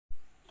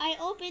I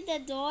opened the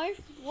door.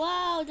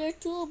 Wow, there are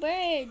two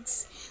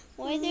birds.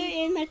 Why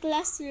they're in my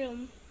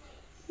classroom?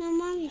 My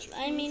mom's.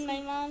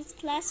 My mom's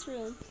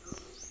classroom.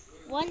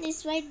 One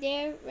is right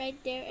there,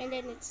 and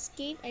then it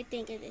escaped. I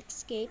think it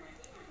escaped.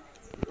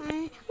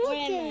 Where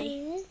am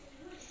I?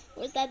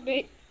 Where's that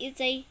bird?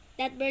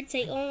 That bird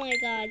say, "Oh my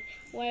God,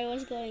 where I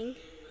was going?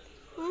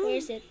 Where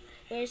is it?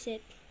 Where is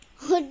it?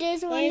 Oh,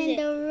 there's one in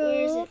the room.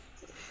 Where is it?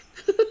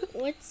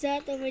 What's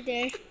that over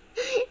there?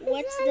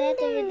 What's that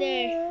over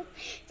there?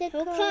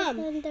 How come?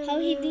 How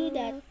he do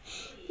that?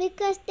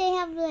 Because they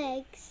have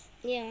legs.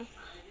 Yeah.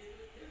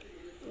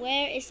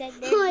 Where is that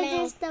bird Oh, now?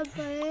 just the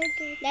bird.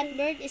 That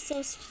bird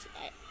is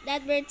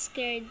that bird's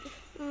scared.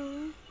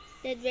 Oh.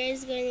 That bird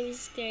is going to be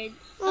scared.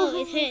 Oh,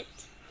 it hit.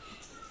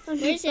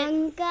 Where's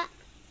it?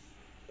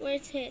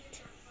 Where's it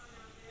hit?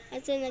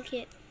 That's when it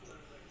hit.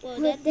 Well,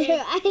 With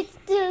their eyes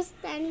still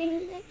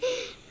standing there.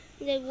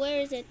 Then where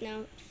is it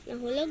now?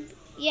 Nahulog?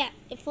 Yeah,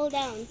 it fell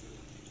down.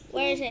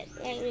 Where is it?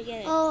 Let me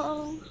get it.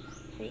 Oh.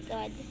 Oh my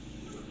God.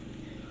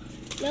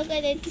 Look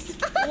at it.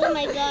 Oh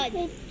my God.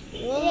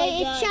 Oh my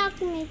It God.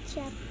 shocked me.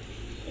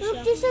 Look,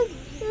 there's a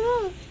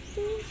look.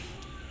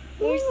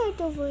 Where's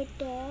it over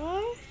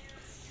there?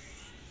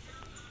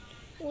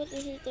 What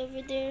is it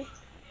over there?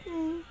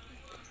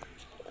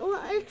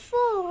 Well, it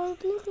falls.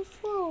 Look, it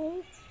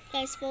falls.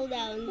 Guys, fall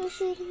down.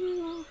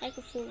 Like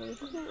a fool.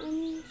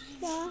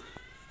 Yeah.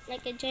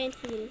 Like a giant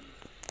fool.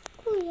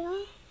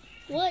 Kuya.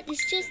 What?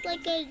 It's just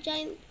like a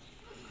giant...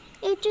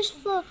 It just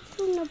fell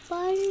from the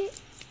ball.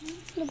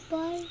 The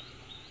ball.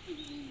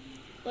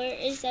 Where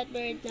is that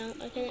bird now?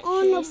 Can The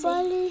I see?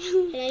 ball.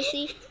 Can I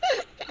see?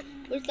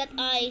 Where's that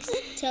eyes?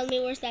 Tell me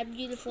where's that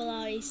beautiful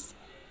eyes?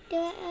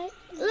 Look,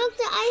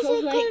 the eyes Oh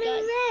are my color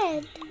God.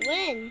 red.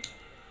 When?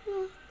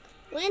 Look.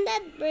 When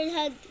that bird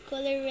had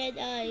color red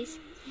eyes?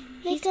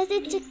 Because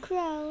it's a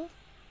crow.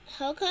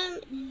 How come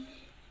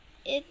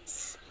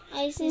its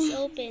eyes is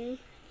open?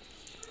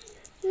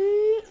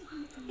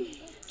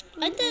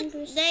 I thought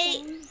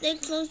they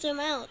closed them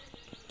out.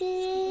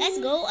 Let's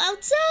go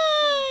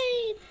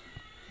outside.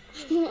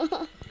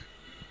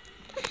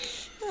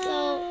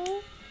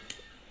 So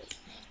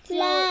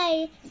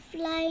fly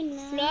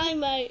now.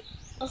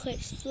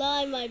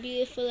 Fly my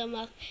beautiful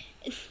amak.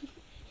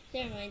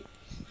 Never mind.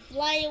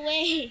 Fly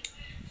away.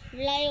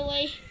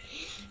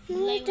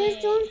 No,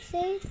 just don't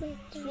say it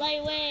like that. Fly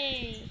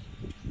away.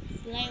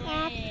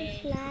 Have to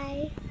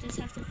fly. Just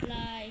have to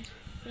fly.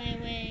 Fly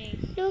away.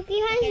 Look, he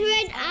has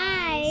red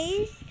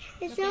eyes.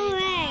 It's so Look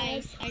at red.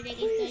 its eyes. I think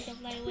it's going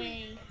to fly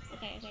away.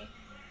 Okay.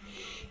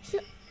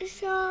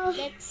 So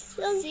Let's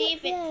see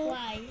if it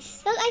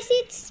flies. Look, I see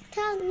its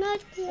tongue. Not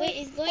Wait,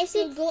 it's going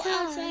to go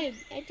outside,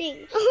 I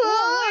think. Oh,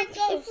 Where it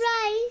goes? it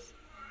flies.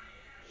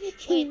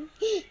 Wait,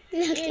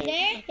 Look, you're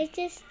there? it's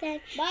just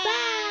that. Bye.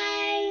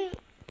 Bye.